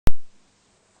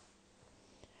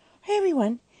Hey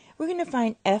everyone, we're going to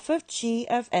find f of g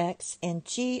of x and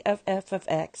g of f of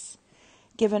x.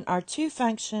 Given our two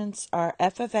functions are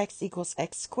f of x equals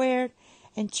x squared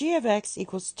and g of x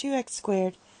equals 2x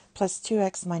squared plus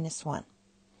 2x minus 1.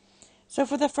 So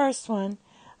for the first one,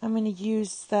 I'm going to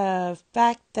use the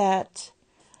fact that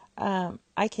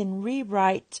I can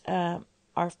rewrite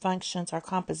our functions, our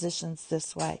compositions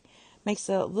this way. Makes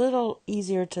it a little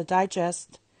easier to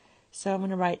digest. So I'm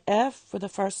going to write f for the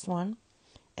first one.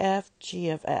 F g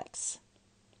of x.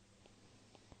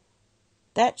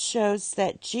 That shows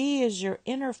that g is your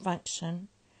inner function,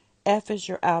 f is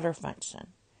your outer function.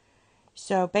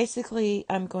 So basically,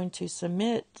 I'm going to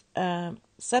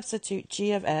substitute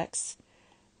g of x,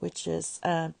 which is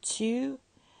 2x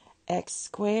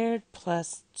squared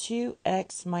plus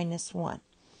 2x minus 1.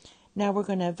 Now we're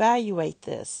going to evaluate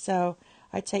this. So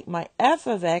I take my f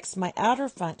of x, my outer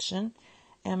function,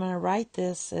 and I'm going to write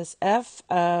this as f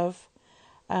of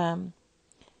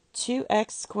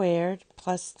 2x squared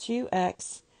plus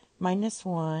 2x minus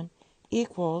 1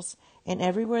 equals, and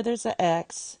everywhere there's an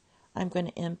x, I'm going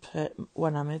to input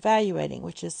what I'm evaluating,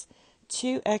 which is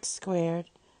 2x squared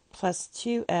plus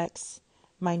 2x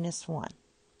minus 1.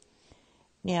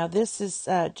 Now this is,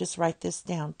 just write this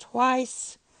down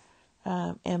twice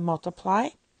and multiply.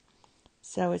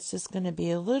 So it's just going to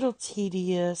be a little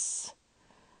tedious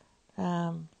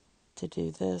to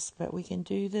do this, but we can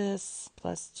do this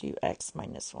plus 2x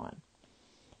minus 1.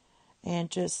 And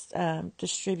just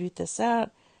distribute this out.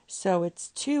 So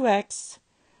it's 2x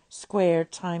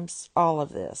squared times all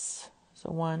of this.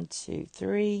 So 1, 2,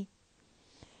 3.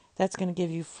 That's going to give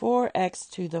you 4x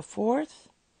to the fourth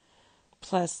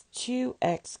plus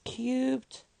 2x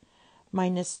cubed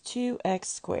minus 2x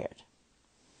squared.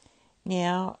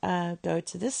 Now go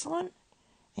to this one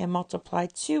and multiply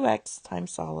 2x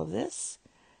times all of this.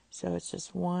 So it's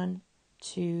just 1,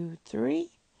 2, 3.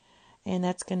 And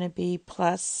that's going to be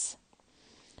plus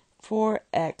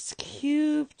 4x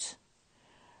cubed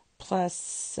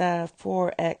plus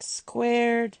 4x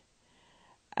squared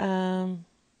minus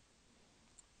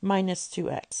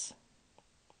 2x.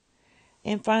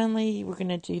 And finally, we're going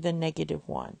to do the negative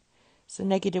 1. So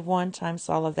negative 1 times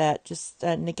all of that, just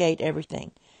negate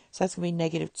everything. So that's going to be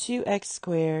negative 2x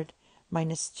squared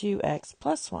minus 2x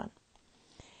plus 1.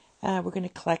 We're going to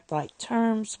collect like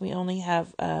terms. We only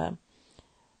have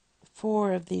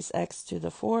 4 of these x to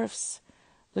the fourths.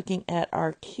 Looking at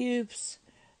our cubes,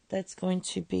 that's going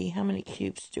to be, how many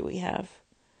cubes do we have?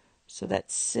 So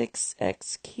that's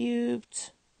 6x cubed.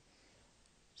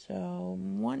 So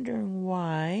I'm wondering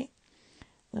why.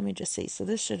 Let me just see. So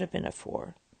this should have been a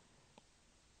 4.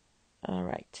 All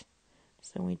right.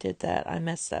 So we did that. I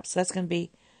messed up. So that's going to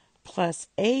be plus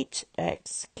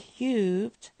 8x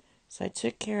cubed. So I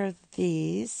took care of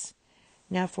these.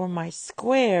 Now for my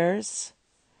squares,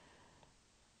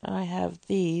 I have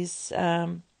these.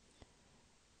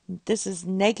 This is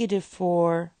negative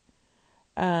 4.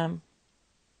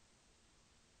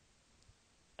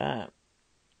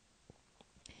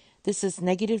 This is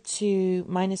negative 2.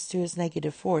 Minus 2 is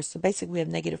negative 4. So basically we have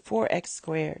negative 4x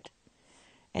squared.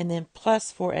 And then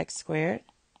plus 4x squared.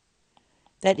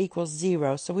 That equals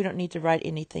 0. So we don't need to write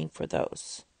anything for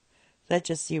those. That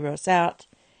just zeroes out.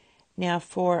 Now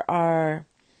for our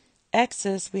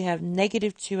x's, we have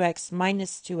negative 2x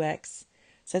minus 2x.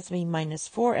 So that's going to be minus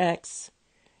 4x.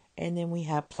 And then we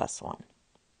have plus 1.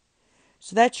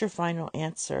 So that's your final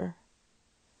answer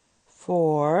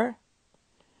for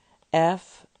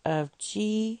f of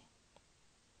g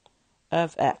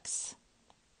of x.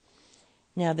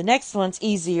 Now the next one's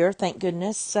easier, thank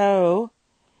goodness. So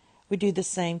we do the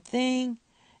same thing.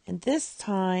 And this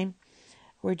time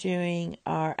we're doing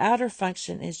our outer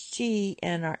function is g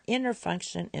and our inner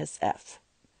function is f.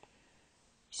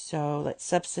 So let's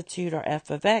substitute our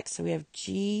f of x. So we have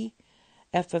g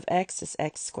f of x is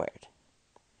x squared.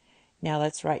 Now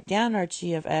let's write down our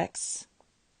g of x.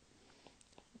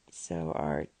 So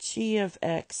our g of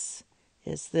x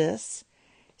is this.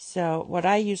 So what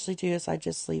I usually do is I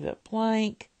just leave it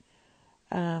blank.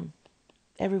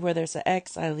 Everywhere there's an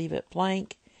x, I leave it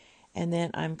blank. And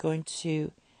then I'm going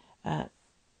to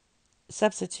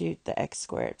substitute the x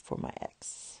squared for my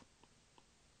x.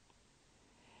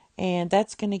 And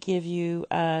that's going to give you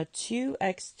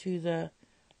 2x to the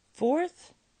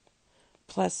fourth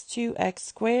plus 2x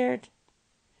squared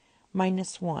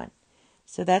minus 1.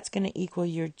 So that's going to equal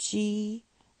your g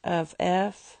of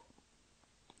f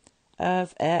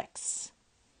of x.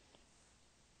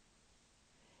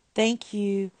 Thank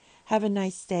you. Have a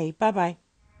nice day. Bye-bye.